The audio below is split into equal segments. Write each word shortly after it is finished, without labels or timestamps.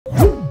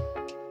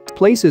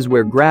Places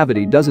where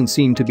gravity doesn't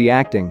seem to be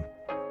acting.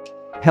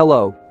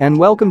 Hello, and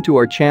welcome to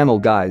our channel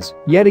guys.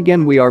 Yet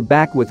again we are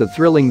back with a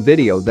thrilling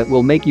video that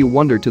will make you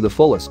wonder to the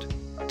fullest.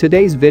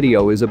 Today's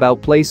video is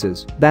about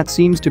places that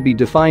seems to be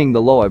defying the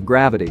law of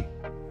gravity.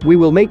 We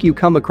will make you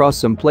come across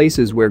some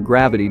places where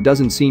gravity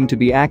doesn't seem to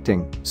be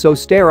acting, so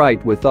stay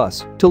right with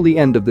us till the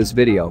end of this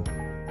video.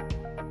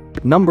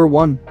 Number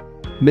 1.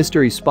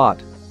 Mystery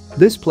Spot.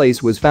 This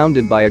place was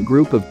founded by a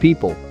group of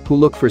people who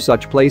look for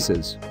such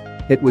places.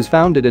 It was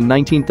founded in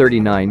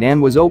 1939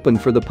 and was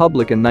opened for the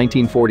public in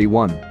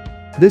 1941.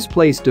 This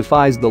place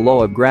defies the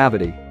law of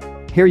gravity.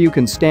 Here you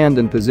can stand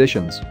in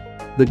positions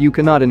that you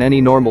cannot in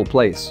any normal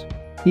place.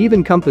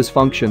 Even compass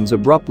functions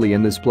abruptly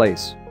in this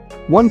place.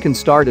 One can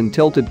start in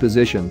tilted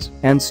positions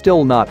and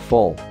still not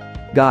fall.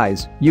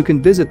 Guys, you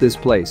can visit this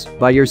place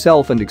by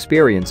yourself and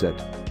experience it.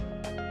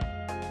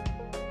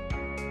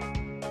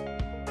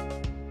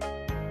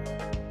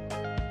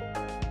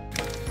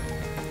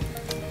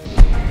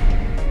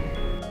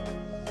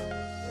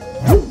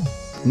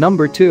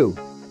 Number 2.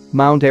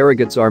 Mount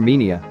ARAGATS,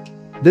 Armenia.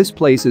 This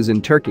place is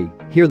in Turkey.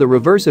 Here the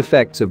reverse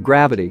effects of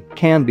gravity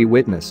can be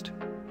witnessed.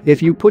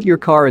 If you put your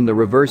car in the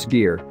reverse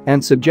gear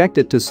and subject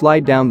it to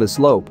slide down the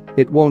slope,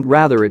 it won't,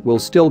 rather it will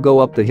still go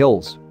up the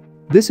hills.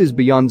 This is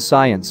beyond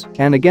science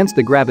and against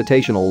the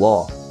gravitational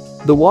law.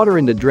 The water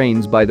in the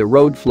drains by the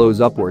road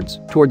flows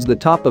upwards towards the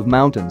top of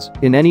mountains.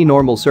 In any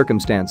normal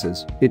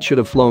circumstances, it should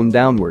have flown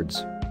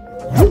downwards.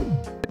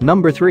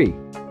 Number 3.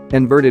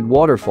 Inverted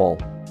waterfall.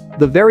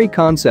 The very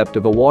concept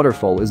of a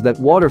waterfall is that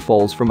water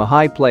falls from a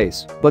high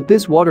place, but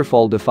this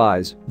waterfall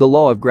defies the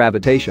law of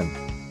gravitation.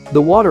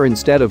 The water,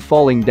 instead of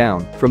falling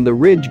down from the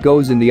ridge,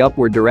 goes in the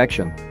upward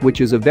direction,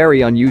 which is a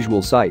very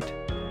unusual sight.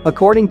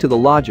 According to the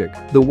logic,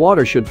 the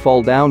water should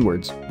fall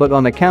downwards, but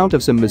on account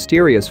of some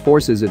mysterious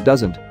forces it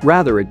doesn't,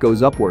 rather it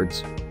goes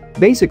upwards.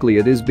 Basically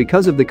it is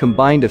because of the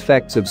combined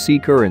effects of sea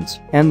currents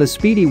and the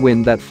speedy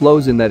wind that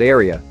flows in that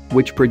area,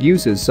 which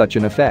produces such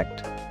an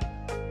effect.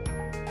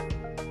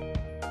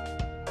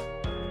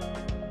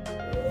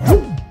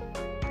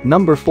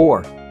 Number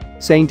 4.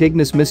 St.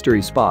 Ignace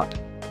Mystery Spot.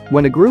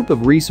 When a group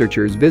of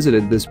researchers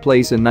visited this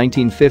place in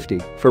 1950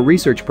 for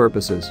research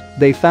purposes,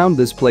 they found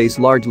this place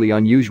largely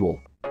unusual.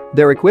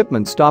 Their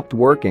equipment stopped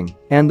working,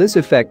 and this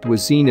effect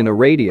was seen in a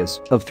radius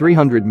of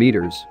 300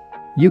 meters.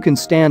 You can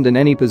stand in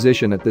any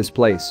position at this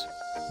place.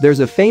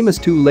 There's a famous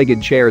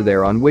two-legged chair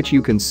there on which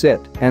you can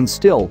sit, and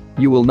still,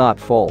 you will not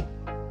fall.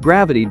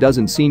 Gravity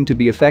doesn't seem to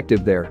be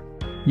effective there.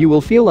 You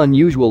will feel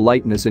unusual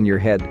lightness in your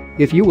head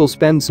if you will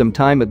spend some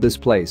time at this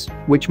place,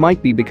 which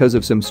might be because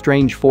of some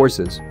strange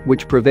forces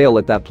which prevail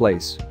at that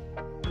place.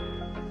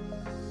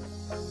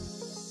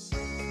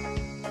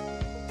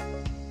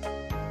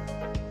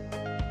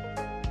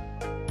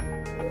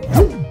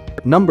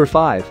 Number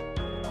 5.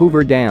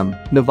 Hoover Dam,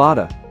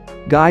 Nevada.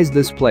 Guys,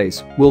 this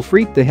place will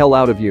freak the hell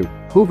out of you.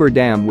 Hoover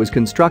Dam was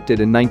constructed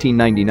in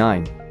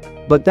 1999.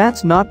 But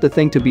that's not the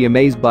thing to be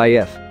amazed by.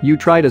 If you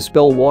try to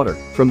spill water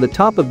from the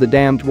top of the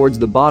dam towards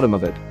the bottom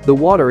of it, the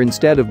water,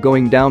 instead of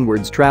going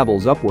downwards,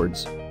 travels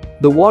upwards.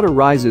 The water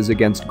rises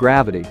against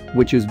gravity,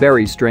 which is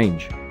very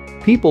strange.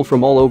 People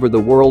from all over the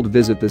world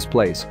visit this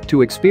place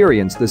to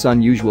experience this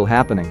unusual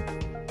happening.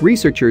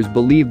 Researchers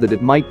believe that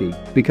it might be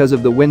because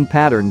of the wind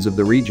patterns of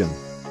the region.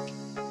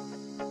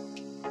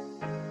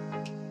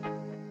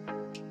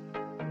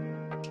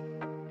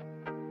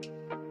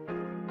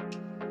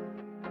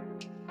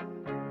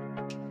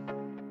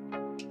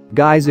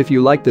 Guys, if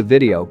you liked the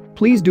video,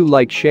 please do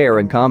like, share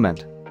and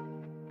comment.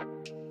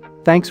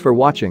 Thanks for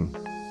watching.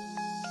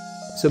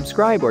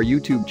 Subscribe our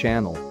YouTube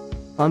channel,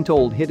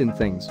 Untold Hidden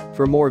Things,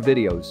 for more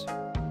videos.